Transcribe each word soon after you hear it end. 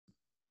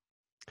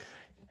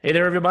Hey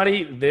there,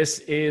 everybody. This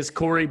is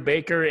Corey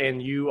Baker,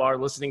 and you are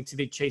listening to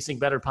the Chasing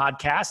Better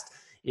podcast.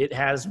 It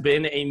has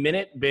been a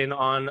minute, been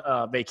on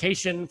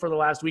vacation for the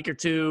last week or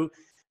two,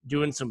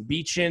 doing some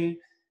beaching.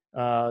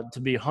 To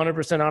be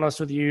 100% honest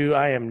with you,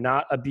 I am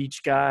not a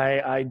beach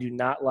guy. I do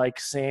not like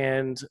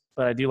sand,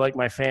 but I do like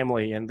my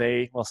family, and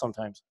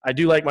sometimes. I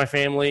do like my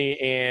family,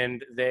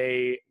 and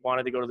they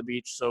wanted to go to the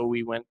beach, so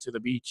we went to the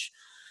beach.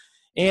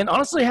 And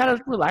honestly, had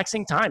a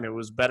relaxing time. It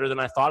was better than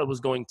I thought it was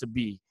going to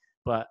be.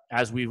 But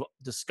as we've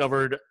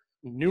discovered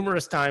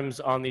numerous times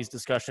on these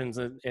discussions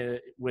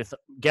with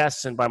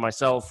guests and by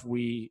myself,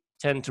 we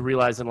tend to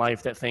realize in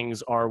life that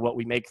things are what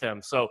we make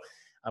them. So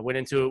I went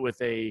into it with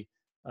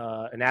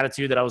an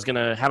attitude that I was going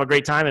to have a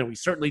great time, and we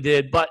certainly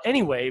did. But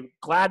anyway,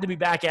 glad to be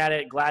back at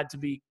it, glad to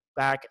be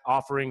back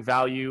offering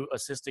value,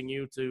 assisting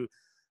you to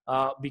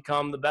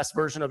become the best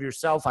version of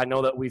yourself. I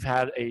know that we've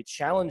had a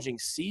challenging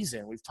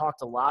season. We've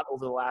talked a lot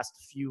over the last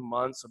few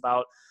months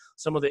about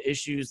some of the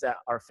issues that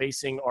are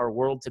facing our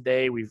world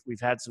today. We've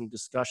had some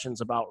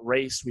discussions about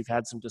race. We've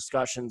had some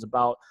discussions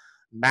about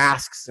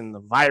masks and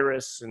the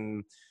virus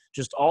and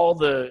just all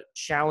the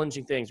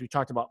challenging things. We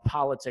talked about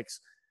politics,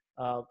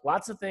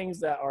 lots of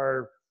things that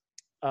are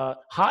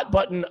hot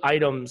button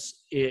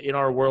items in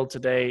our world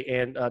today.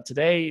 And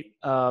today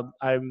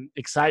I'm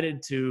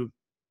excited to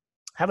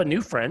have a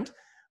new friend,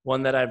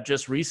 one that I've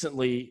just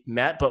recently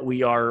met, but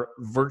we are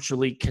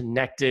virtually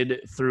connected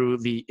through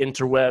the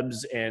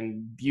interwebs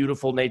and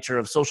beautiful nature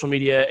of social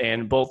media.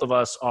 And both of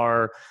us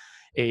are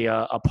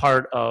a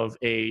part of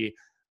a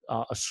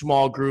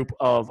small group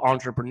of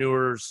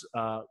entrepreneurs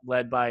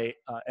led by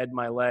Ed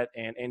Milet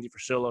and Andy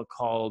Frascilla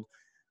called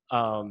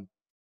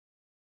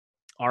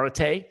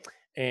Arate.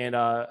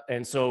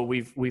 And so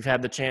we've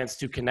had the chance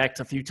to connect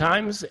a few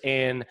times,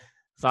 and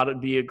thought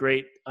it'd be a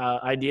great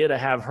idea to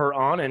have her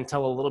on and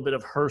tell a little bit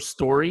of her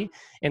story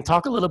and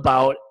talk a little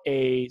about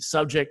a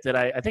subject that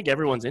I think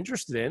everyone's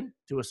interested in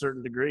to a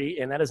certain degree,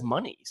 and that is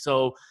money.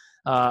 So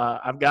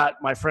I've got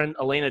my friend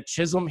Elena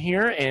Chisholm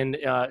here, and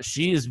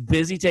she is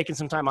busy taking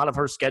some time out of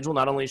her schedule.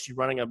 Not only is she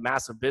running a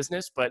massive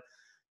business, but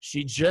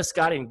she just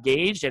got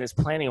engaged and is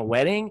planning a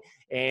wedding,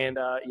 and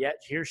yet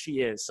here she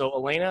is. So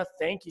Elena,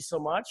 thank you so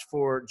much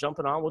for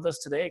jumping on with us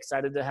today.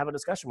 Excited to have a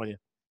discussion with you.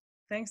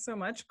 Thanks so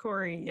much,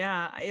 Corey.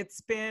 Yeah,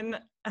 it's been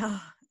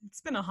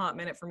a hot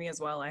minute for me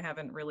as well. I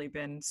haven't really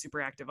been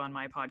super active on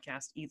my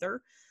podcast either,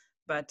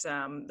 but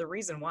the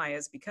reason why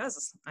is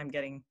because I'm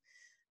getting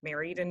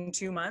married in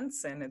 2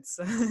 months, and it's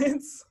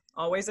it's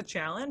always a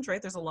challenge,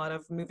 right? There's a lot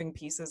of moving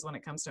pieces when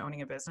it comes to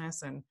owning a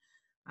business and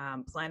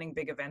planning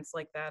big events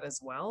like that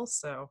as well.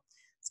 So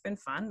it's been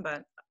fun,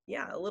 but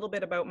yeah, a little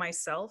bit about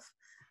myself.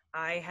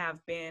 I have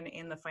been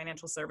in the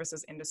financial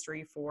services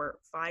industry for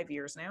 5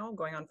 years now,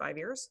 going on 5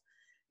 years.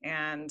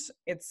 And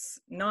it's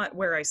not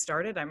where I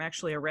started. I'm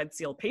actually a Red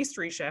Seal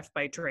pastry chef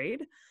by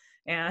trade.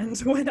 And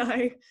when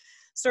I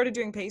started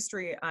doing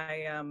pastry,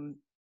 I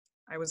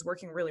was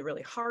working really,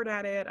 really hard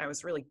at it. I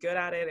was really good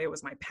at it. It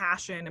was my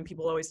passion. And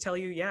people always tell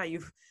you, yeah,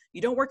 you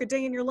don't work a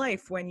day in your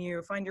life when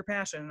you find your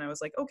passion. And I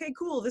was like, okay,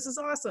 cool. This is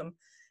awesome.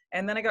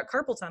 And then I got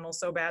carpal tunnel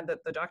so bad that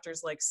the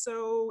doctor's like,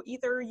 so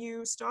either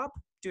you stop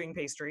doing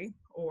pastry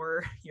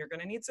or you're going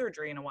to need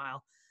surgery in a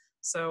while.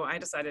 So I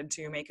decided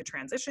to make a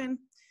transition.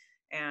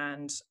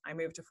 And I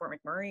moved to Fort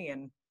McMurray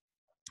and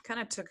kind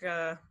of took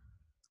a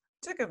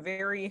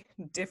very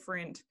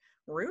different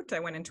route. I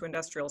went into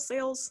industrial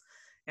sales,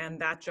 and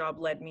that job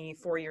led me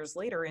 4 years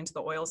later into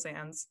the oil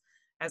sands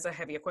as a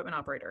heavy equipment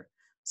operator.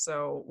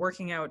 So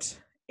working out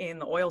in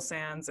the oil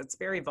sands, it's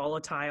very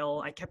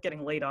volatile. I kept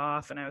getting laid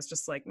off, and I was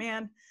just like,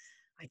 man,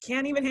 I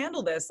can't even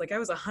handle this. Like, I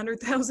was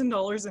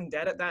 $100,000 in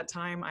debt at that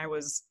time. I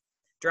was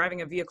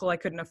driving a vehicle I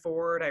couldn't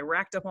afford. I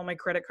racked up all my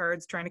credit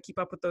cards trying to keep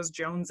up with those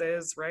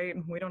Joneses, right?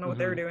 We don't know what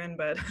they're doing,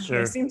 but Sure.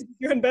 They seem to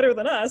be doing better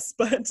than us.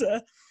 But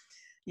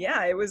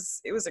yeah, it was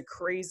a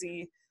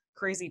crazy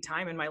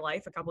time in my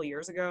life a couple of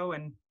years ago.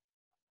 And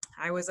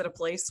I was at a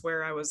place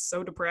where I was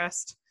so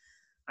depressed.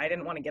 I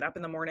didn't want to get up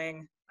in the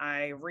morning.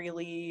 I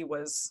really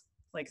was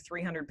like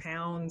 300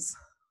 pounds,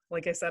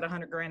 like I said,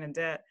 100 grand in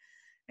debt.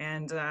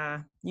 And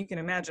you can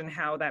imagine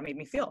how that made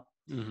me feel.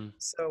 Mm-hmm.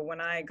 So when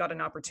I got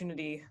an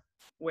opportunity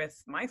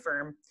with my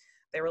firm,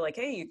 they were like,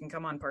 hey, you can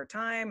come on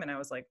part-time. And I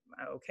was like,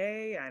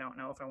 okay, I don't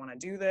know if I want to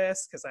do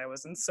this because I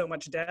was in so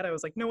much debt. I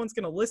was like, no one's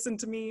going to listen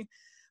to me.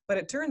 But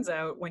it turns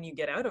out when you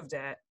get out of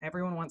debt,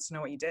 everyone wants to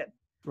know what you did.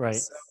 Right.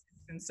 So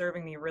it's been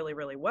serving me really,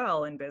 really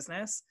well in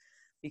business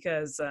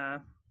because,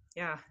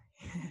 yeah,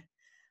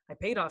 I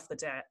paid off the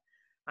debt.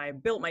 I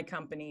built my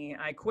company.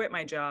 I quit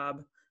my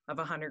job of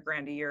 100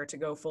 grand a year to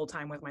go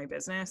full-time with my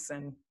business.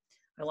 And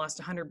I lost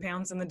 100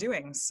 pounds in the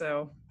doing.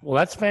 So, well,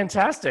 that's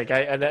fantastic.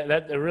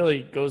 That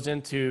really goes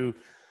into,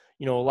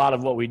 a lot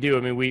of what we do.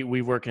 I mean,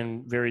 we work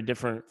in very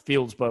different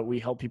fields, but we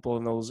help people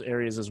in those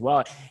areas as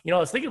well. I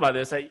was thinking about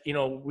this.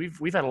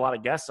 We've had a lot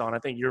of guests on. I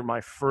think you're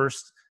my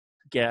first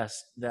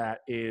guest that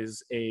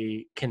is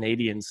a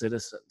Canadian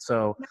citizen.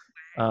 So,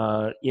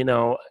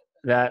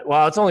 that,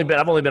 well, I've only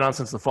been on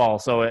since the fall.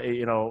 So,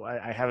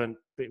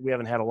 we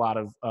haven't had a lot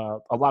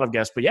of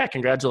guests, but yeah,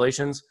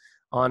 congratulations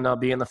on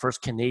being the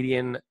first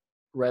Canadian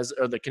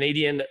the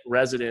Canadian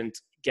resident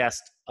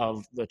guest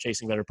of the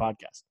Chasing Better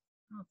podcast.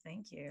 Oh,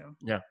 thank you.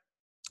 Yeah.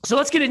 So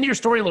let's get into your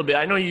story a little bit.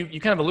 I know you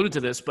kind of alluded to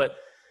this, but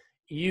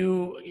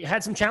you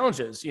had some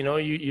challenges. You know,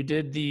 you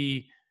did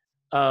the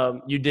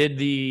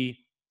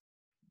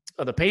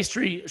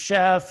pastry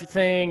chef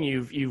thing.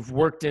 You've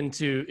worked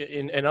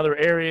in other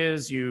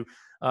areas. You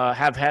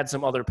have had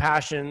some other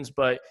passions,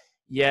 but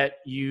yet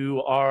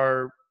you've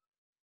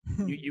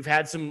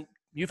had some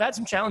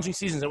challenging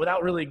seasons. And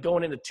without really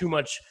going into too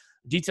much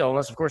detail,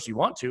 unless of course you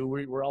want to,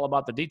 we're all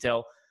about the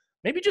detail.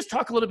 Maybe just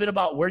talk a little bit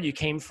about where you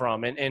came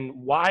from and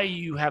why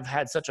you have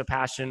had such a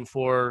passion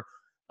for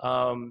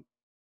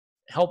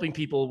helping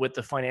people with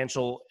the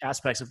financial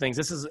aspects of things.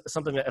 This is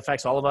something that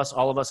affects all of us.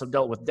 All of us have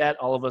dealt with debt.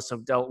 All of us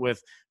have dealt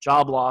with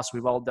job loss.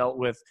 We've all dealt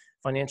with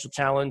financial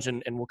challenge,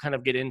 and we'll kind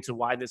of get into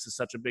why this is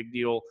such a big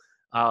deal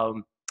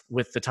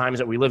with the times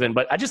that we live in.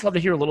 But I'd just love to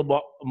hear a little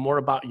bit more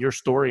about your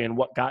story and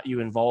what got you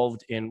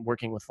involved in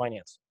working with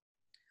finance.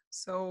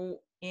 So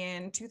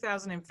in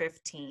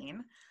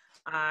 2015,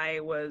 I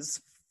was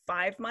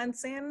 5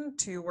 months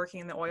into working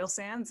in the oil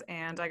sands,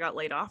 and I got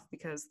laid off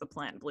because the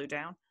plant blew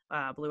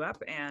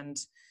up, and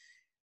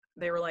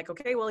they were like,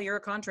 okay, well, you're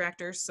a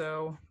contractor,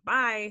 so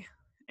bye.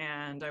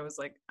 And I was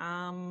like,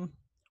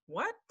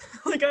 what?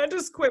 Like, I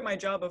just quit my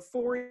job of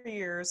 4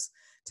 years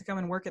to come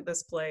and work at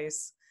this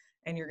place,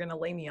 and you're going to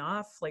lay me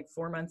off like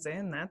 4 months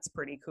in? That's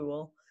pretty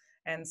cool.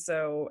 And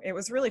so it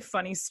was a really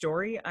funny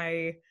story.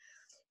 I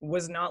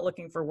was not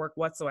looking for work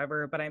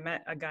whatsoever, but I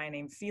met a guy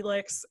named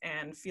Felix,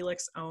 and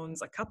Felix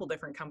owns a couple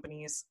different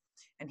companies.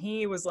 And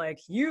he was like,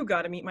 you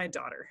got to meet my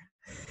daughter.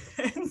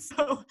 And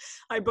so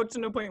I booked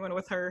an appointment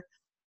with her.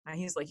 And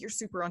he's like, you're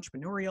super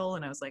entrepreneurial.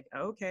 And I was like,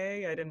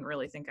 okay, I didn't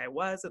really think I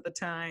was at the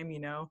time,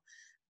 you know,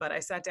 but I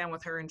sat down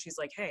with her and she's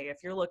like, hey, if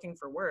you're looking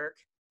for work,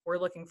 we're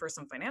looking for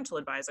some financial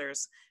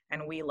advisors,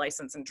 and we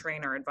license and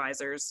train our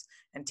advisors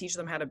and teach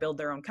them how to build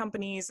their own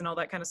companies and all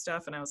that kind of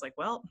stuff. And I was like,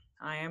 well,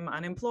 I am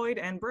unemployed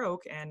and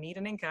broke and need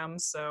an income.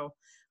 So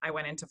I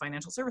went into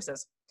financial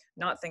services,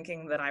 not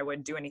thinking that I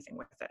would do anything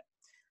with it.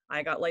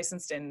 I got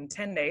licensed in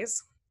 10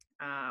 days,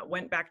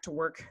 went back to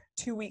work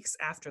 2 weeks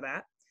after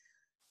that,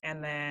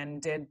 and then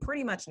did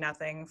pretty much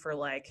nothing for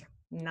like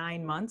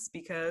 9 months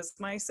because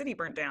my city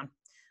burnt down.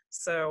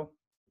 So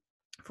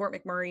Fort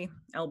McMurray,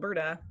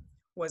 Alberta,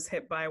 was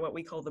hit by what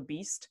we call the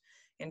beast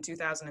in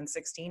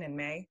 2016 in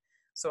May.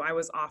 So I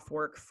was off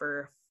work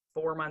for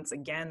 4 months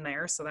again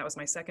there. So that was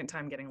my second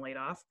time getting laid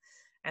off.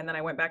 And then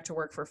I went back to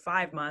work for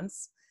 5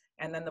 months,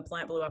 and then the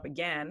plant blew up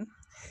again.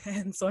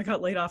 And so I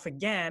got laid off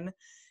again.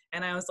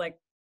 And I was like,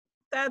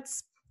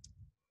 that's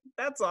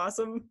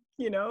awesome.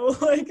 You know,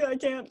 like, I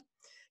can't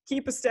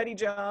keep a steady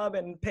job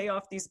and pay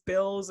off these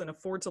bills and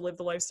afford to live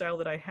the lifestyle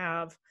that I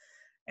have.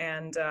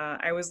 And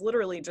I was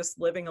literally just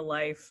living a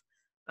life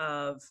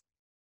of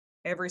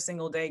every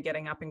single day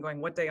getting up and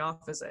going, what day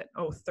off is it?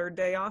 Oh, third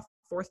day off,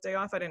 fourth day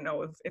off. I didn't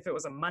know if it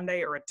was a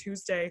Monday or a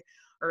Tuesday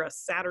or a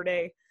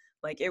Saturday.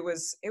 Like, it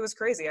was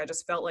crazy. I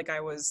just felt like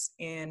I was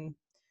in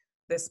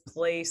this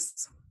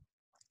place,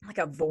 like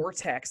a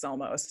vortex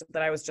almost,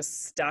 that I was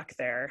just stuck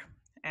there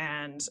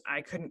and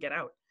I couldn't get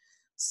out.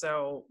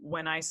 So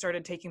when I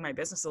started taking my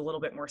business a little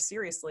bit more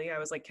seriously, I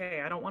was like,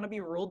 hey, I don't want to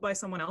be ruled by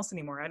someone else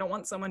anymore. I don't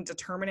want someone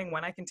determining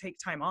when I can take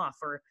time off,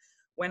 or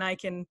when I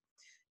can,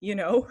 you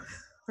know,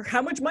 or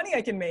how much money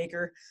I can make,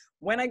 or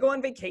when I go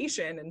on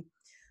vacation. And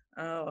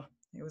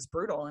it was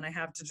brutal. And I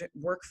have to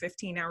work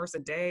 15 hours a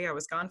day. I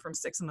was gone from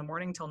 6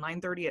 a.m. till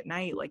 9:30 at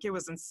night. Like, it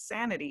was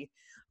insanity.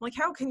 I'm like,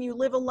 how can you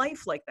live a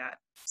life like that?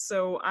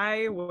 So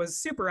I was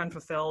super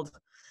unfulfilled.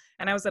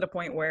 And I was at a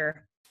point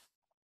where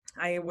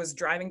I was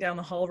driving down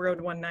the Hall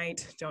Road one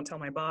night. Don't tell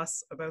my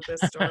boss about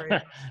this story.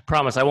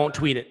 Promise, I won't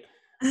tweet it.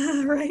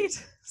 Right.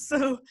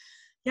 So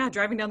yeah,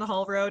 driving down the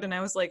Hall Road, and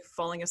I was like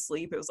falling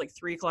asleep. It was like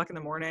 3:00 in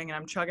the morning, and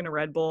I'm chugging a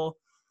Red Bull,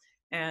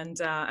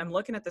 and I'm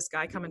looking at this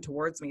guy coming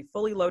towards me,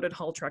 fully loaded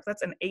haul truck.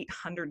 That's an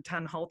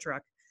 800-ton haul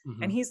truck.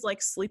 Mm-hmm. And he's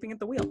like sleeping at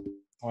the wheel.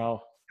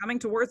 Wow. Coming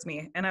towards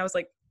me. And I was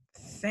like,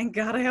 thank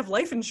God I have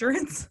life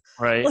insurance.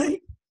 Right.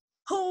 Like,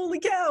 holy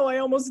cow, I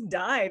almost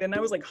died. And I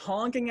was like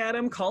honking at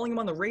him, calling him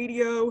on the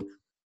radio.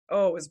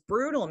 Oh, it was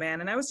brutal,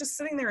 man. And I was just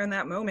sitting there in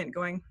that moment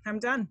going, I'm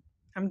done.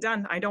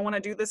 I don't want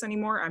to do this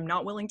anymore. I'm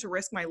not willing to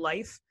risk my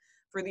life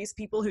for these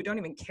people who don't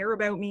even care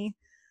about me.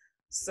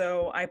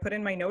 So I put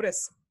in my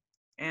notice,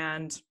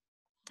 and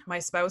my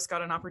spouse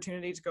got an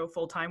opportunity to go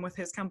full time with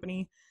his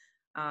company,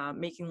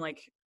 making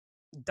like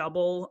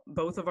double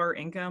both of our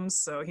incomes.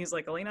 So he's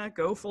like, Elena,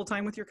 go full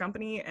time with your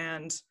company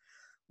and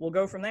we'll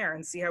go from there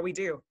and see how we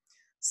do.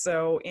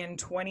 So in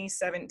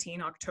 2017,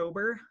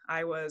 October,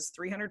 I was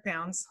 300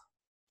 pounds,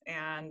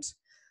 and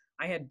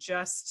I had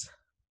just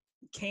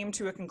came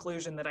to a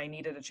conclusion that I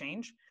needed a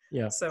change.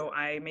 Yeah. So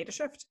I made a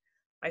shift.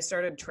 I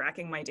started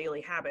tracking my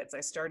daily habits. I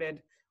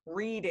started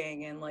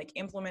reading and like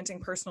implementing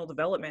personal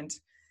development.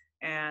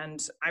 And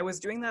I was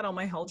doing that on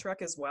my haul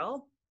truck as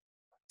well.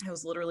 I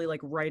was literally like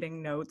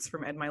writing notes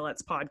from Ed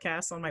Milet's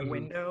podcast on my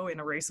window in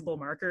erasable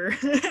marker.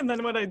 And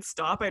then when I'd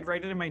stop, I'd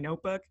write it in my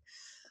notebook.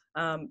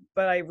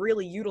 But I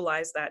really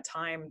utilized that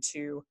time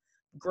to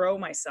grow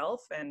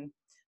myself and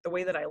the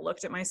way that I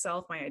looked at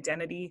myself, my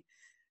identity.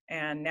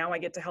 And now I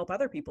get to help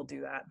other people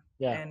do that.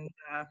 Yeah. And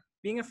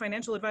being a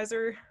financial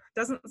advisor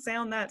doesn't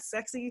sound that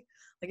sexy.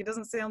 Like, it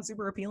doesn't sound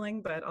super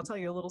appealing, but I'll tell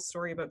you a little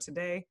story about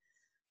today.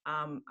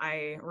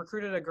 I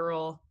recruited a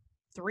girl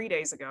 3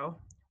 days ago.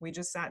 We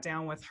just sat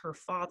down with her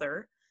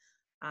father.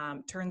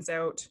 Turns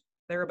out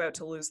they're about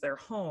to lose their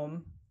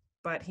home,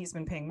 but he's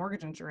been paying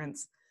mortgage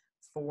insurance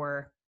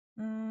for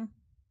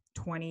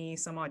 20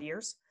 some odd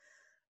years.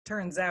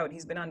 Turns out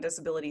he's been on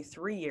disability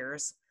 3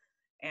 years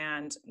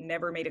and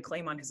never made a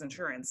claim on his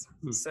insurance.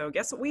 So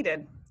guess what we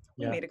did?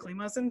 We made a claim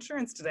on his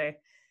insurance today.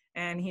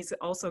 And he's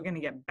also going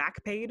to get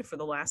back paid for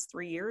the last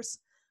 3 years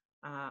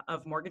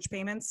of mortgage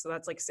payments. So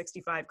that's like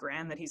 65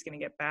 grand that he's going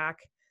to get back.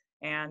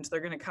 And they're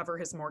going to cover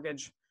his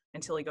mortgage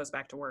until he goes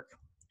back to work,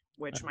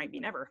 which might be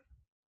never.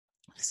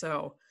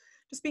 So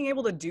just being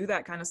able to do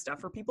that kind of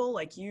stuff for people,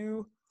 like,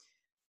 you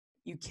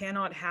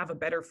cannot have a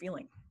better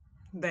feeling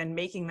than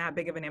making that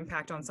big of an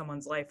impact on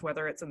someone's life,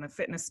 whether it's in the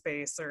fitness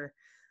space or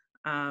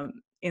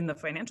in the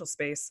financial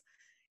space.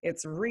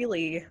 It's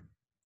really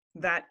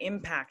that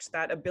impact,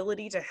 that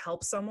ability to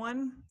help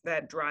someone,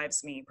 that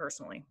drives me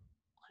personally.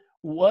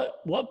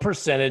 What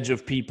percentage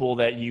of people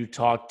that you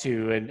talk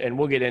to, and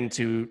we'll get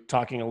into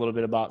talking a little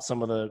bit about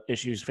some of the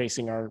issues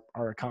facing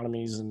our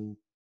economies, and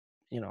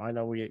I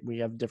know we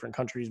have different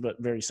countries, but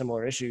very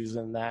similar issues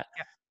in that.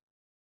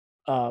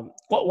 Yeah.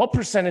 What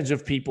percentage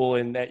of people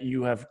in that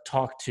you have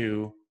talked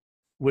to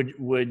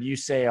would you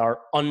say are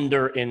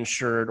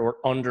underinsured or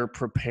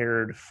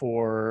underprepared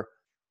for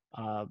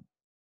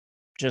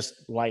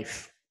just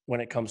life when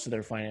it comes to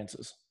their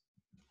finances?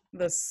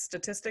 The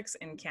statistics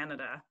in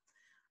Canada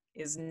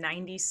is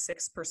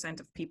 96%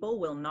 of people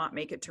will not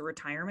make it to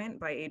retirement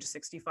by age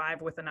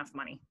 65 with enough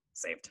money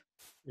saved.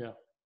 Yeah.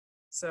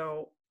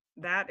 So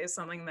that is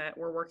something that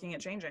we're working at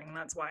changing.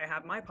 That's why I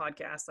have my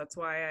podcast. That's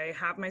why I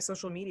have my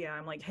social media.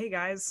 I'm like, hey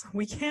guys,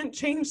 we can't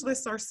change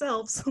this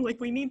ourselves. Like,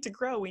 we need to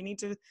grow. We need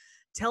to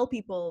tell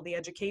people the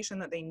education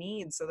that they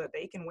need so that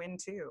they can win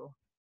too.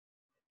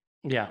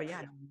 Yeah. But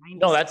yeah,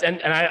 no, that's,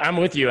 and I'm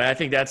with you. And I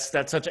think that's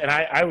such, and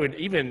I would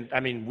even,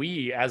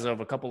 we, as of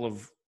a couple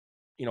of,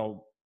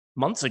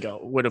 months ago,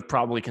 would have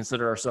probably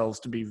considered ourselves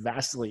to be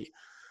vastly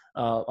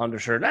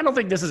underinsured. And I don't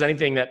think this is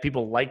anything that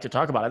people like to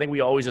talk about. I think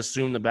we always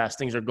assume the best.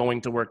 Things are going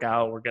to work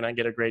out. We're going to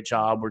get a great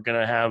job. We're going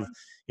to have,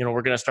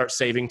 we're going to start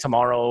saving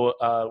tomorrow.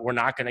 We're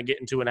not going to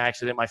get into an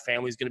accident. My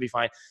family's going to be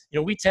fine.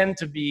 We tend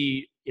to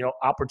be,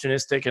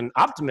 opportunistic and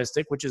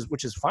optimistic, which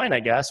is fine, I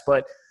guess.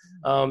 But,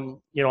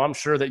 I'm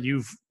sure that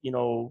you've,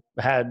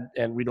 had,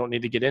 and we don't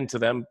need to get into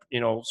them,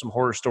 some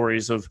horror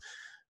stories of,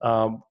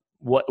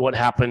 what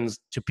happens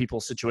to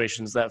people's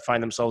situations that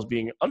find themselves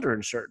being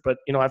underinsured. But,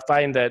 I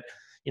find that,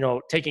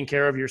 taking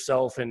care of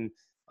yourself and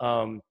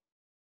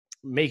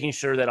making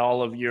sure that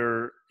all of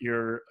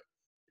your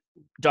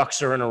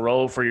ducks are in a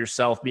row for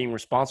yourself, being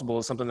responsible,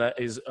 is something that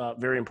is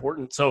very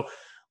important. So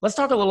let's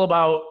talk a little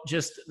about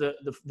just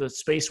the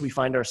space we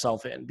find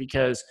ourselves in,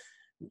 because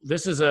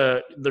there's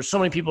so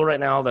many people right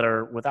now that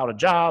are without a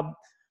job,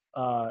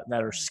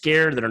 that are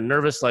scared, that are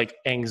nervous. Like,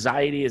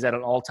 anxiety is at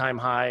an all-time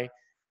high.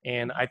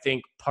 And I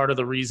think part of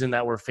the reason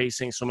that we're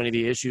facing so many of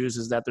the issues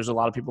is that there's a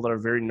lot of people that are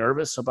very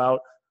nervous about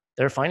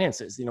their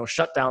finances.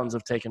 Shutdowns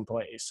have taken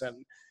place,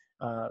 and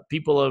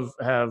people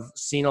have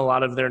seen a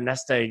lot of their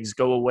nest eggs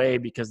go away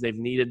because they've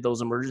needed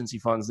those emergency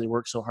funds they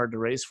worked so hard to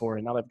raise for,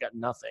 and now they've got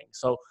nothing.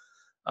 So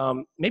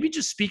maybe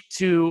just speak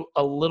to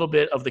a little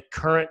bit of the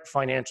current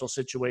financial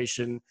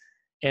situation,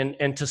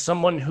 and to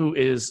someone who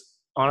is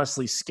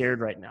honestly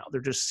scared right now.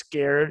 They're just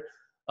scared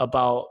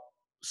about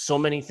so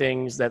many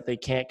things that they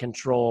can't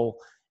control,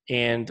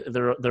 and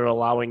they're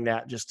allowing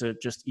that just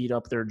eat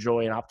up their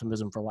joy and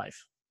optimism for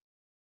life.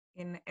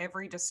 In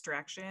every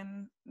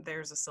distraction,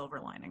 there's a silver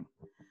lining.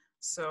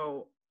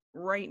 So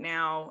right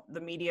now,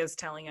 the media is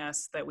telling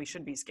us that we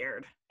should be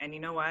scared. And you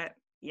know what?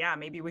 Yeah,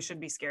 maybe we should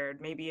be scared.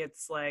 Maybe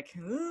it's like,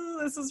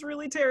 this is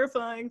really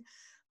terrifying.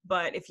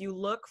 But if you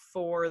look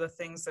for the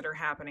things that are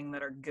happening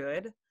that are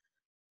good,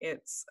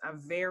 it's a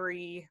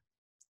very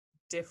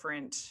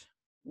different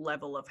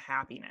level of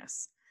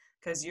happiness,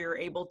 because you're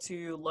able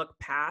to look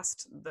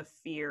past the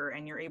fear,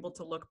 and you're able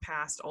to look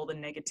past all the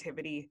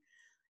negativity,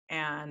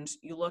 and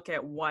you look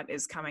at what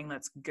is coming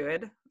that's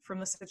good from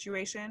the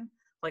situation,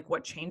 like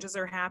what changes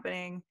are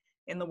happening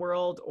in the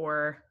world.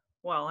 Or,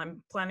 well,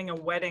 I'm planning a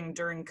wedding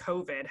during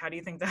COVID. How do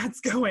you think that's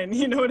going?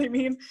 You know what I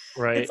mean?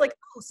 Right. It's like,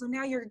 oh, so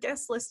now your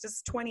guest list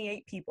is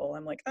 28 people.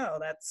 I'm like, oh,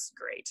 that's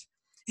great.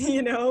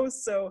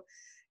 So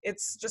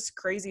it's just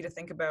crazy to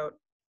think about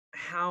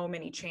how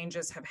many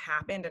changes have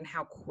happened and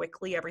how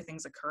quickly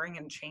everything's occurring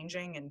and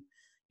changing. And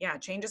yeah,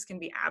 changes can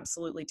be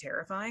absolutely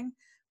terrifying.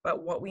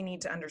 But what we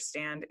need to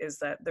understand is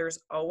that it's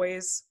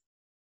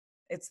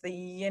the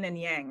yin and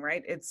yang,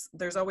 right?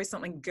 There's always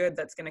something good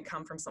that's going to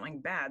come from something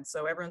bad.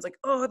 So everyone's like,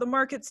 oh, the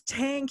market's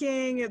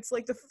tanking. It's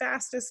like the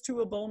fastest to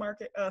a bull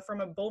market,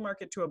 from a bull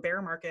market to a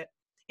bear market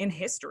in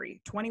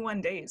history. 21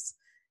 days.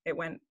 It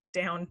went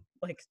down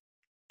like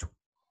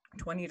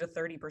 20 to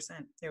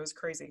 30%. It was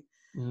crazy.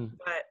 Mm.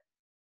 But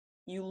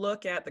you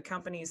look at the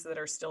companies that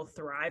are still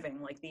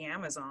thriving, like the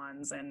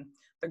Amazons and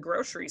the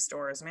grocery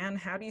stores, man,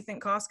 how do you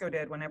think Costco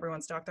did when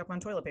everyone stocked up on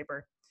toilet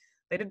paper?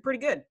 They did pretty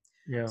good.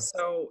 Yeah.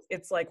 So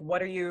it's like,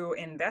 what are you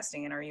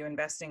investing in? Are you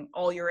investing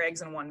all your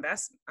eggs in one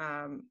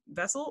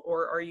vessel,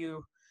 or are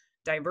you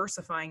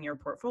diversifying your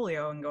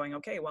portfolio and going,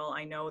 okay, well,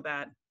 I know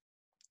that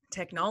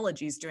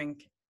technology is doing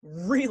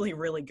really,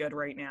 really good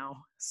right now.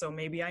 So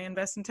maybe I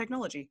invest in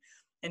technology,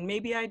 and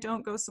maybe I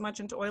don't go so much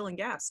into oil and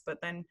gas. But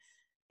then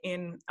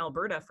in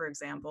Alberta, for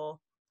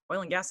example,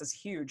 oil and gas is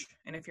huge.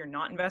 And if you're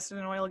not invested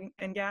in oil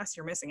and gas,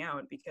 you're missing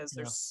out because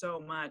Yeah. there's so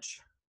much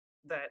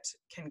that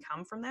can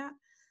come from that.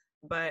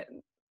 But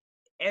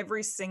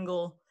every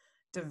single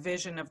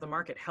division of the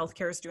market,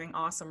 healthcare is doing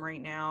awesome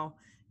right now.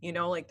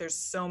 Like there's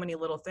so many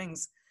little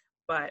things,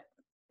 but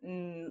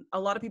a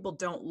lot of people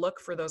don't look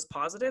for those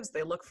positives.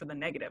 They look for the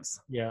negatives.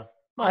 Yeah.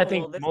 Well, I Oh, well,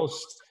 think this most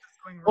is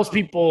going most wrong.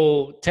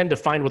 people tend to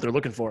find what they're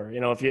looking for.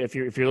 If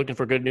you're looking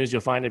for good news,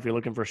 you'll find it. If you're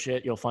looking for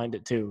shit, you'll find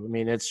it too. I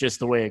mean, it's just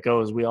the way it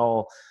goes. We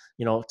all,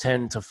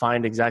 tend to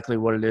find exactly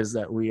what it is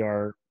that we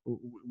are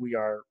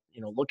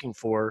looking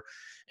for.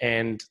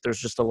 And there's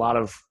just a lot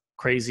of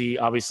crazy,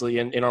 obviously,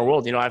 in our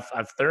world.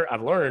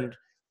 I've learned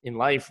in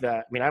life that,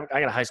 I mean, I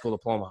got a high school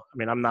diploma. I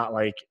mean, I'm not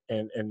like,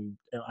 and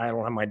I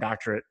don't have my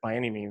doctorate by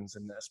any means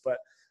in this, but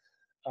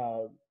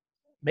uh,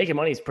 making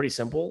money is pretty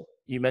simple.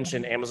 You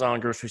mentioned Mhm. Amazon,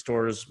 grocery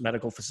stores,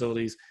 medical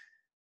facilities.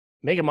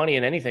 Making money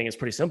in anything is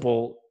pretty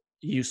simple.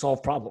 You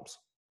solve problems.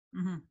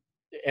 Mhm.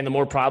 And the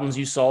more problems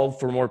you solve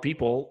for more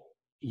people,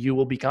 you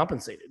will be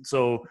compensated.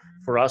 So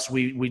for Mhm. us,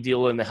 we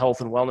deal in the health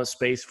and wellness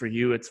space. For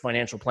you, it's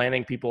financial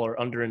planning. People are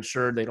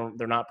underinsured.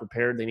 They're not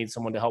prepared. They need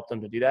someone to help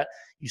them to do that.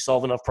 You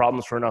solve enough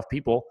problems for enough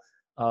people,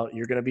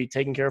 you're going to be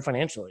taken care of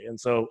financially. And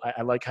so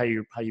I like how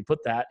you put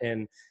that,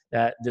 and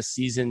that this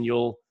season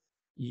you'll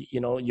get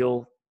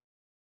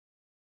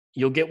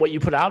what you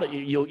put out.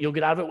 You'll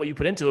get out of it what you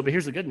put into it. But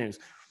here's the good news: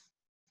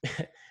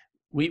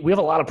 we have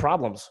a lot of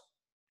problems,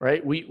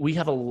 right? We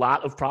have a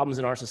lot of problems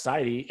in our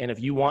society, and if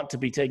you want to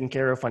be taken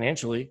care of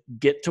financially,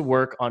 get to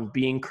work on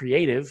being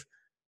creative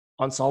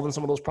on solving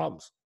some of those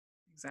problems.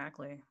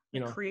 Exactly. You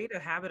Like know, create a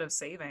habit of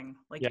saving.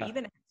 Like yeah,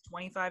 even if it's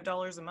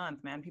 $25 a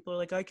month, man, people are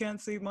like, I can't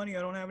save money.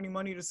 I don't have any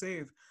money to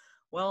save.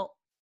 Well,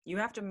 you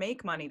have to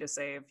make money to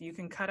save. You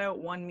can cut out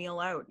one meal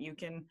out. You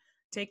can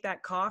take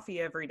that coffee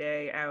every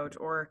day out,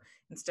 or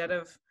instead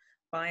of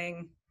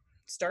buying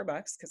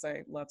Starbucks, because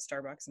I love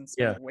Starbucks and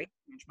yeah, spend way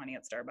too much money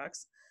at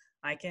Starbucks,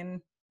 I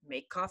can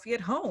make coffee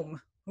at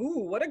home. Ooh,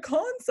 what a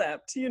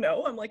concept.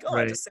 I'm like, oh,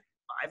 I right. just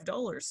saved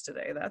 $5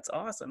 today. That's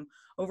awesome.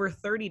 Over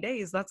 30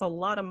 days, that's a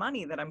lot of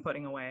money that I'm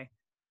putting away.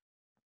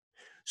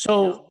 You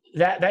know? So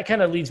that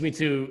kind of leads me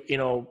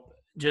to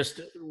just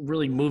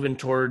really moving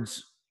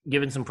towards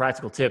giving some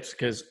practical tips,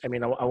 because I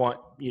mean I want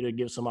you to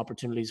give some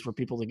opportunities for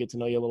people to get to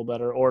know you a little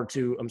better, or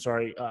to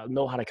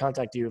know how to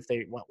contact you if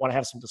they want to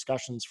have some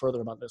discussions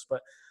further about this.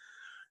 But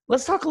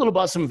let's talk a little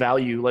about some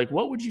value. Like,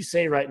 what would you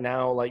say right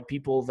now, like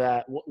people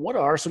that, what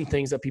are some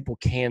things that people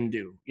can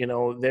do?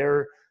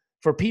 They're,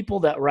 for people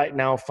that right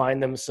now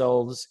find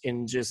themselves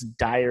in just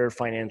dire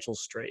financial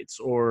straits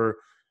or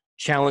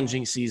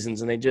challenging seasons,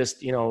 and they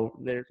just,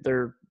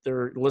 they're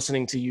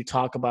listening to you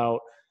talk about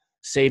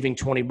saving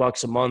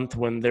 $20 a month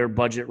when their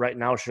budget right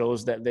now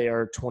shows that they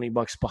are $20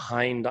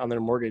 behind on their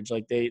mortgage.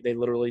 Like they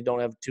literally don't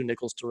have two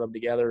nickels to rub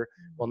together.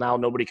 Well, now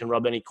nobody can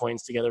rub any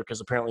coins together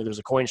because apparently there's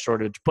a coin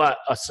shortage, but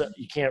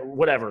you can't,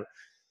 whatever.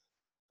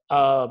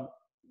 Um,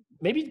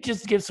 Maybe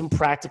just give some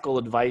practical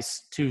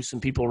advice to some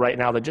people right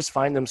now that just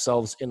find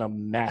themselves in a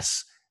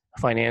mess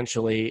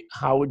financially.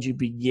 How would you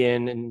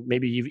begin? And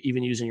maybe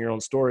even using your own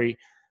story,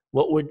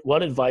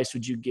 what advice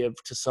would you give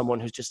to someone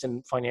who's just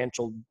in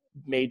financial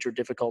major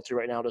difficulty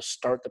right now to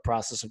start the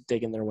process of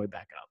digging their way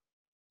back up?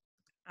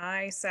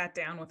 I sat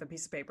down with a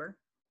piece of paper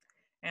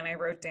and I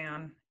wrote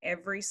down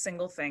every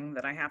single thing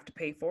that I have to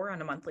pay for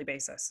on a monthly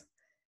basis.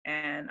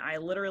 And I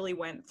literally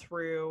went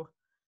through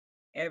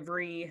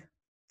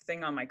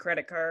everything on my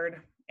credit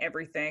card,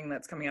 everything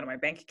that's coming out of my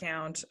bank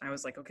account. I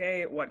was like,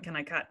 okay, what can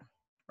I cut?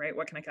 Right?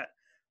 What can I cut?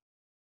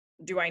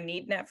 Do I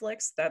need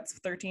Netflix? That's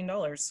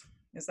 $13.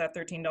 Is that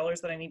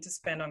 $13 that I need to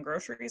spend on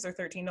groceries, or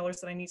 $13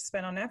 that I need to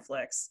spend on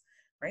Netflix?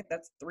 Right?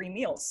 That's 3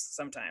 meals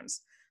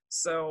sometimes.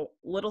 So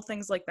little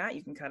things like that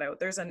you can cut out.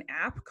 There's an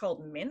app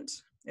called Mint.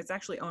 It's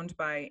actually owned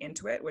by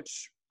Intuit,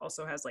 which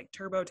also has like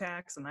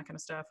TurboTax and that kind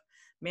of stuff.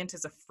 Mint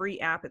is a free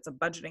app. It's a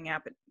budgeting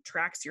app. It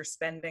tracks your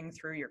spending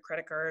through your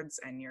credit cards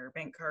and your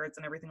bank cards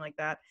and everything like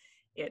that.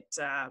 It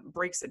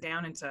breaks it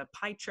down into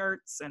pie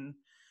charts, and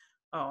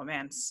oh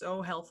man,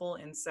 so helpful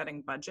in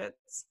setting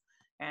budgets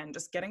and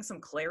just getting some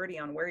clarity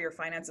on where your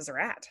finances are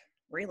at,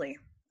 really.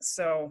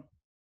 So,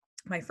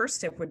 my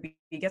first tip would be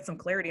get some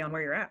clarity on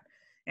where you're at.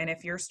 And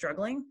if you're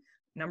struggling,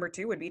 number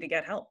two would be to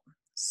get help.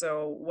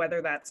 So,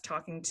 whether that's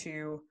talking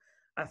to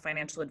a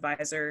financial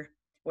advisor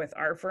with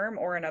our firm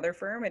or another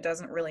firm, it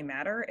doesn't really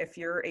matter. If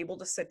you're able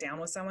to sit down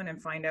with someone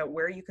and find out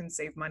where you can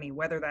save money,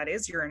 whether that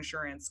is your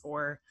insurance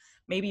or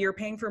maybe you're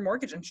paying for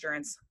mortgage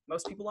insurance,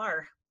 most people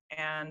are,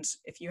 And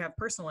if you have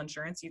personal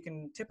insurance, you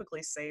can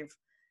typically save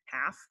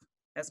half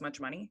as much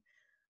money.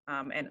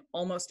 And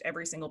almost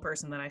every single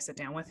person that I sit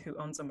down with who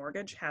owns a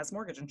mortgage has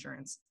mortgage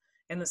insurance.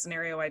 In the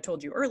scenario I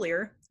told you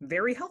earlier,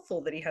 very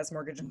helpful that he has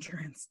mortgage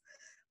insurance.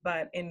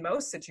 But in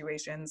most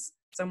situations,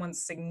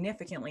 someone's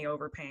significantly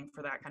overpaying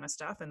for that kind of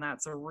stuff. And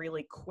that's a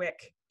really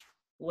quick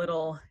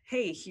little,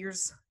 hey,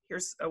 here's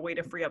a way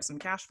to free up some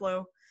cash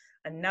flow.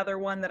 Another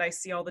one that I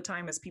see all the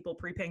time is people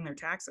prepaying their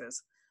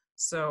taxes.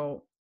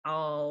 So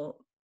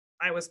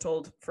I was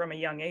told from a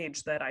young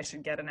age that I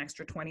should get an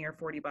extra 20 or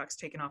 40 bucks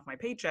taken off my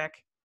paycheck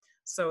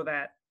so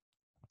that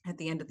at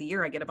the end of the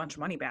year I get a bunch of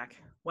money back.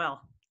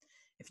 Well,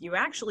 if you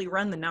actually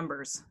run the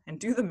numbers and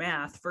do the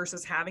math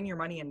versus having your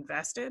money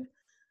invested,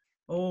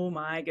 oh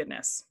my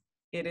goodness,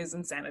 it is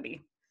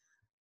insanity.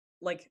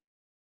 Like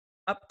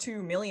up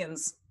to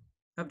millions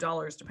of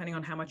dollars, depending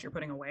on how much you're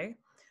putting away.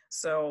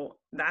 So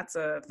that's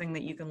a thing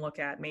that you can look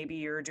at. Maybe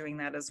you're doing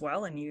that as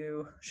well, and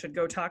you should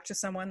go talk to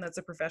someone that's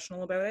a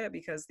professional about it,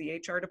 because the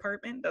HR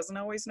department doesn't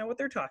always know what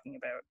they're talking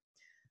about.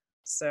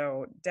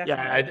 So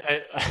definitely. Yeah,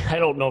 I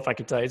don't know if I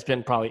could tell you. It's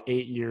been probably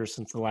 8 years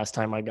since the last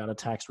time I got a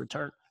tax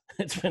return.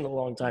 It's been a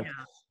long time. Yeah.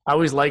 I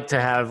always like to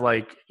have,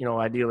 like,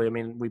 ideally, I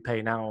mean, we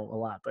pay now a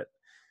lot, but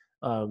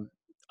I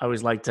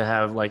always like to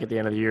have, like, at the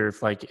end of the year,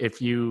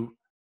 if you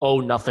owe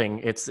nothing,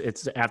 it's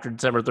after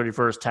December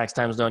 31st, tax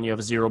time's done, you have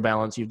a zero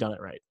balance, you've done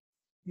it right.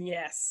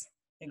 Yes,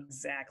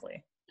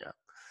 exactly.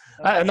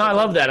 Yeah. No, I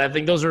love that. I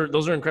think those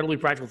are incredibly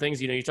practical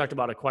things. You talked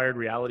about acquired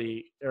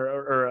reality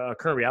or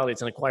current reality.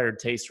 It's an acquired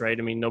taste, right?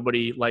 I mean,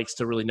 nobody likes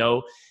to really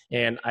know.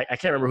 And I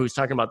can't remember who's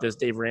talking about this.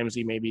 Dave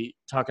Ramsey maybe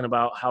talking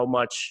about how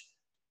much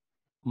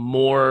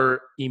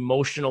more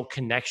emotional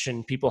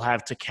connection people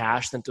have to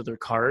cash than to their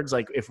cards.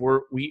 Like if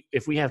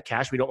we have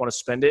cash, we don't want to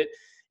spend it.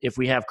 If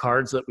we have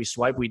cards that we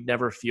swipe, we'd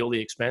never feel the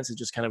expense. It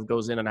just kind of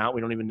goes in and out.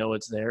 We don't even know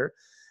it's there.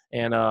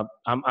 And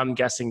I'm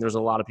guessing there's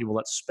a lot of people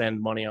that spend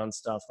money on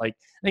stuff. Like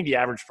I think the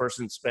average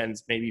person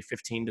spends maybe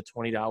 $15 to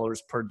 $20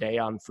 per day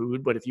on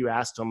food. But if you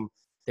asked them,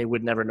 they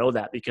would never know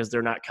that because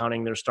they're not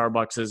counting their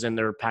Starbucks and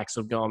their packs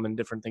of gum and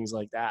different things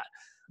like that.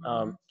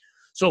 Mm-hmm.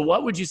 So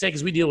what would you say,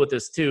 because we deal with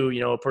this too,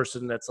 a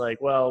person that's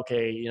like, well,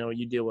 okay,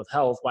 you deal with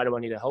health. Why do I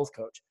need a health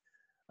coach?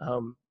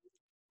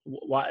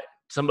 Why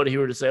somebody who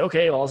were to say,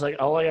 okay, well,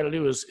 all I got to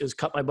do is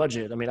cut my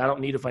budget. I mean, I don't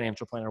need a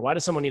financial planner. Why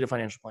does someone need a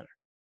financial planner?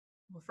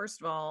 Well,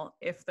 first of all,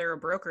 if they're a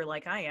broker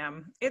like I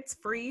am, it's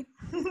free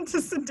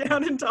to sit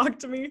down and talk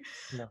to me,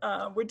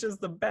 which is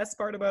the best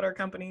part about our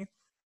company.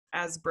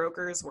 As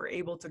brokers, we're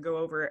able to go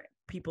over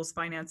people's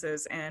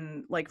finances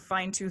and like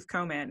fine tooth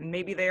comb it. And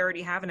maybe they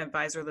already have an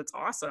advisor that's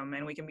awesome.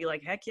 And we can be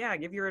like, heck yeah,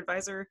 give your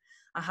advisor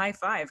a high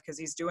five because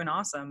he's doing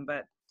awesome.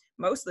 But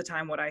most of the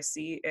time what I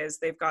see is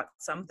they've got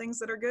some things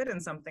that are good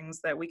and some things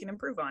that we can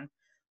improve on.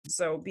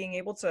 So being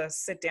able to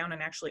sit down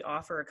and actually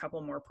offer a couple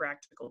more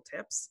practical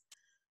tips.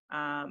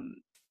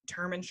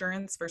 Term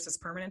insurance versus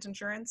permanent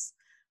insurance,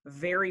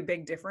 very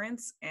big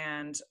difference.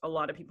 And a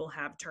lot of people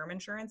have term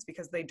insurance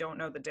because they don't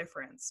know the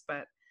difference.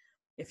 But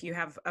if you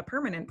have a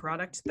permanent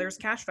product, there's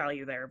cash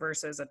value there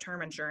versus a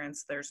term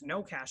insurance, there's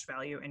no cash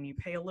value and you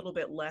pay a little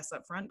bit less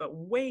upfront, but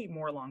way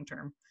more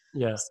long-term.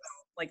 Yeah. So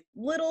like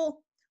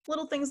little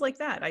things like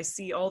that I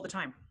see all the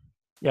time.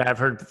 Yeah. I've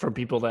heard from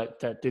people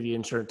that do the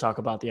insurance talk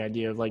about the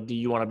idea of like, do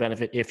you want to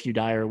benefit if you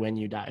die or when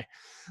you die?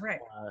 Right.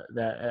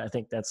 That I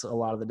think that's a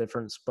lot of the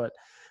difference. But,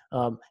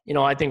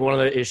 I think one of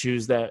the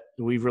issues that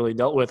we've really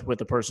dealt with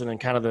the person and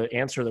kind of the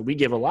answer that we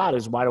give a lot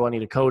is, why do I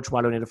need a coach?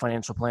 Why do I need a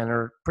financial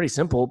planner? Pretty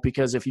simple,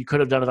 because if you could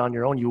have done it on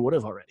your own, you would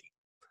have already.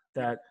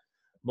 That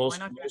why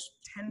not do it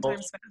 10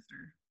 times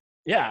faster?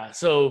 Yeah.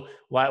 So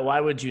why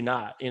would you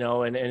not,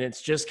 and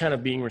it's just kind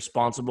of being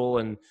responsible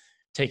and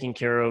taking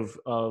care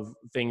of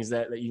things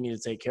that you need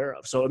to take care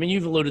of. So, I mean,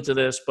 you've alluded to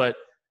this, but,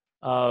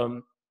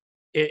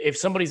 if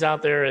somebody's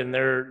out there and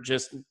they're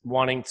just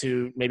wanting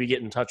to maybe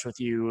get in touch with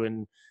you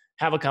and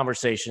have a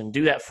conversation,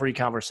 do that free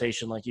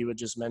conversation like you had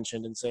just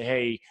mentioned, and say,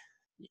 hey,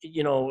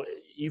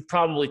 you've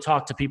probably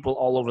talked to people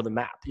all over the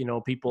map,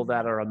 people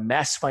that are a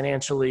mess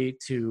financially,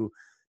 to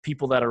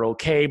people that are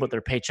okay, but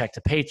they're paycheck to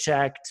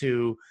paycheck,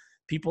 to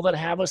people that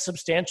have a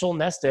substantial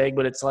nest egg,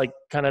 but it's like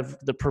kind of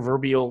the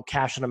proverbial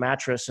cash in a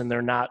mattress and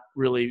they're not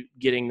really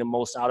getting the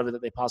most out of it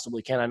that they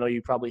possibly can. I know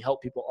you probably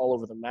help people all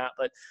over the map,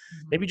 but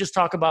maybe just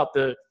talk about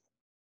the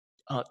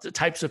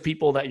types of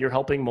people that you're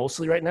helping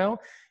mostly right now,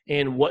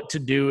 and what to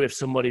do if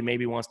somebody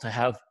maybe wants to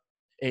have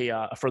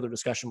a further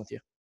discussion with you.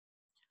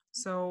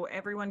 So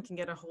everyone can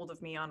get a hold of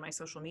me on my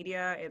social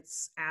media.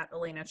 It's at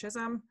Elena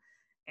Chisholm,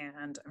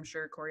 and I'm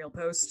sure Corey will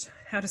post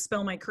how to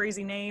spell my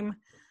crazy name.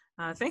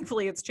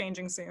 Thankfully, it's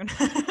changing soon.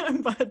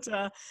 But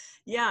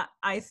yeah,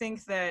 I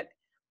think that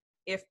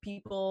if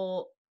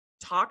people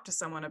talk to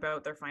someone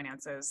about their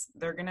finances,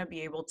 they're going to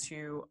be able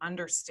to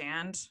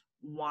understand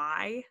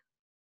why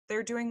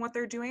they're doing what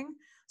they're doing.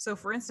 So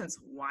for instance,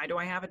 why do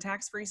I have a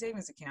tax-free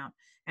savings account?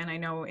 And I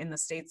know in the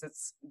States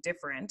it's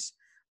different,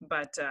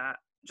 but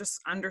just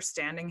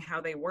understanding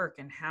how they work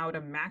and how to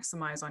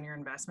maximize on your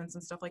investments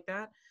and stuff like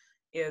that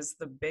is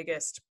the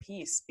biggest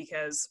piece,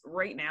 because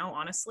right now,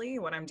 honestly,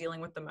 what I'm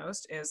dealing with the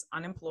most is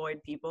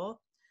unemployed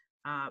people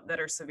that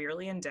are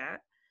severely in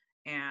debt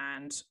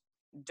and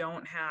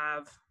don't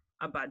have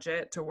a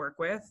budget to work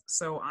with.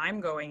 So I'm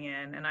going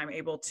in and I'm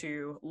able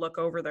to look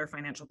over their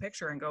financial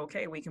picture and go,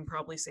 okay, we can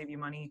probably save you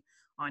money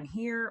on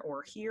here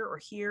or here or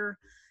here.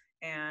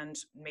 And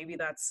maybe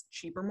that's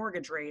cheaper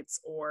mortgage rates,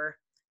 or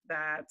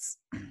that's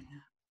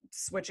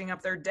switching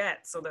up their debt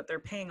so that they're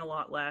paying a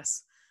lot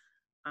less,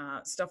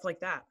 stuff like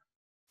that.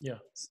 Yeah.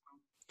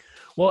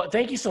 Well,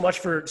 thank you so much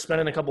for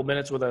spending a couple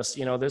minutes with us.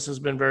 This has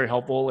been very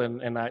helpful,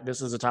 and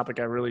this is a topic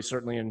I really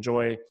certainly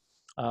enjoy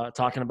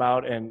talking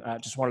about. And I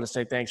just wanted to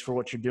say thanks for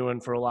what you're doing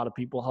for a lot of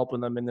people,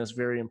 helping them in this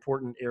very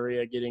important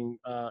area, getting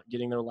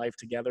their life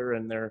together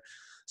and their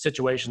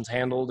situations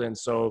handled. And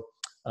so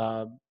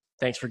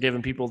thanks for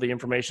giving people the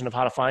information of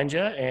how to find you.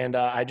 And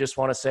I just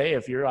want to say,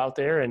 if you're out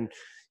there and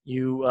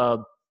you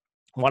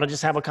want to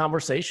just have a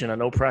conversation, a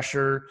no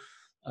pressure,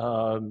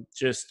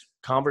 just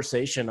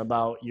conversation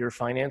about your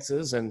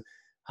finances and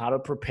how to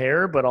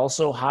prepare, but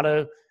also how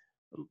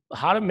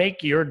to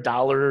make your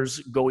dollars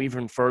go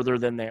even further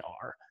than they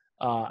are.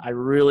 I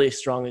really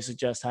strongly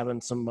suggest having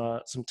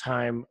some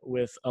time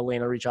with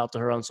Elena. Reach out to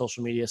her on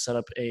social media, set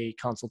up a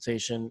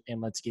consultation,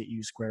 and let's get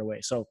you squared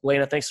away. So,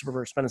 Elena, thanks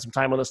for spending some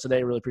time with us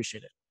today. Really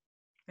appreciate it.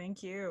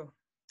 Thank you.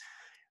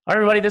 All right,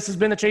 everybody, this has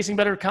been the Chasing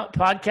Better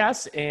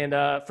podcast. And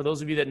for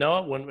those of you that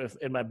know it,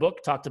 in my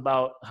book, talked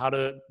about how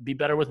to be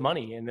better with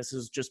money. And this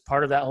is just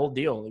part of that whole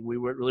deal. We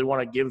really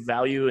want to give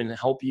value and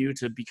help you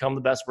to become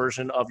the best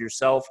version of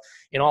yourself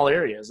in all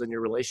areas, in your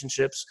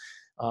relationships,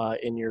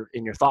 in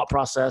your thought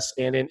process,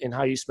 and in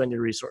how you spend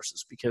your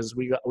resources. Because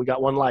we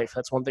got one life.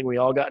 That's one thing we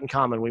all got in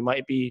common. We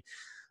might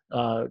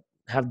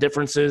have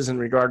differences in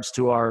regards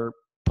to our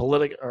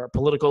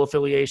political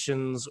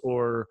affiliations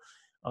or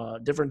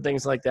different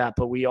things like that,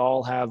 but we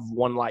all have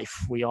one life.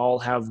 We all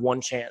have one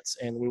chance,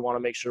 and we want to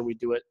make sure we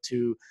do it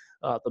to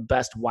the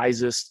best,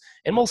 wisest,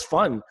 and most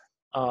fun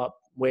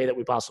way that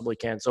we possibly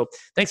can. So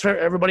thanks for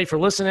everybody for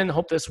listening.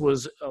 Hope this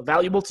was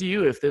valuable to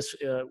you. If this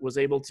was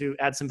able to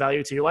add some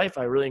value to your life,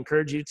 I really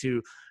encourage you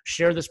to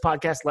share this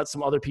podcast. Let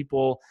some other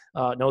people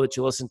know that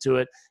you listen to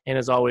it. And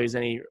as always,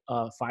 any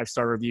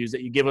 5-star reviews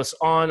that you give us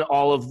on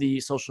all of the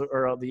social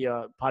or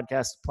the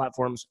podcast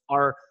platforms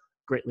are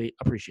greatly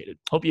appreciated.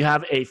 Hope you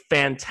have a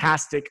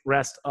fantastic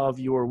rest of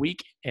your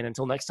week. And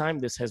until next time,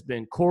 this has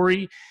been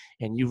Corey,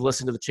 and you've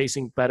listened to the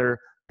Chasing Better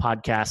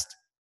podcast.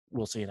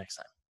 We'll see you next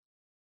time.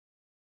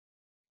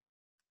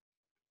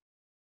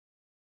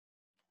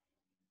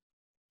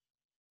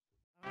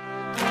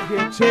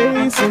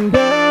 Chasing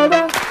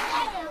better.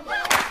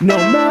 No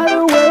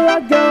matter where I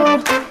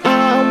go,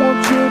 I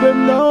want you to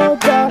know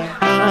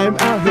that I'm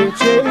out here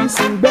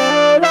chasing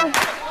better.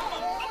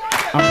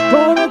 I'm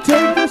gonna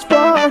take this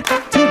far.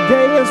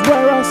 Today is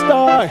where I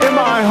start. In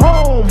my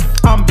home,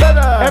 I'm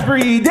better.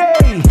 Every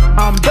day,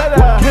 I'm better.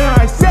 What can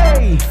I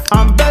say?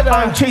 I'm better.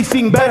 I'm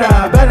chasing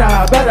better,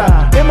 better,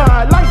 better. In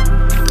my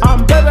life,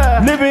 I'm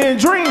better. Living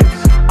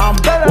dreams, I'm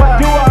better. What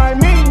do I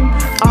mean?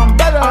 I'm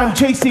better. I'm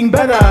chasing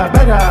better,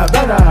 better,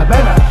 better,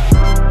 better.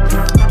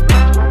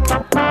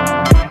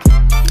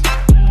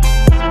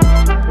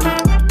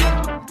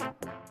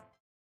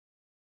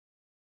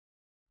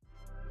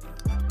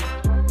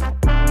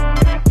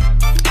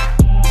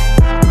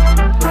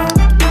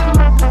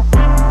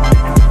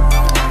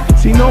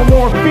 See, no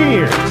more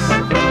fears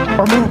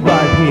or moved by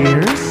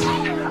peers.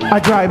 I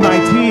dry my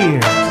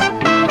tears,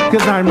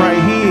 cause I'm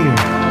right here.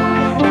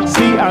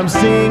 See, I'm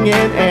singing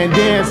and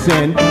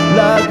dancing,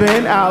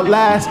 loving,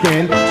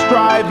 outlasting,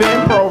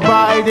 striving,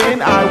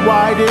 providing. I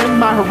widen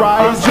my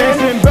horizon.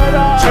 Chasing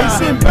better,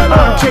 chasing better.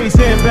 I'm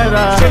chasing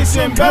better,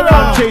 chasing better.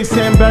 I'm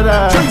chasing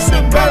better,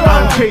 chasing better.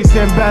 I'm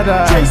chasing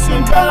better,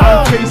 chasing better. I'm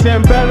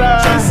chasing better,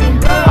 chasing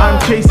better.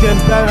 I'm chasing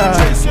better,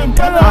 chasing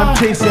better. I'm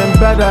chasing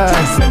better,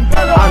 chasing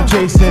better. I'm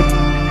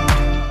chasing.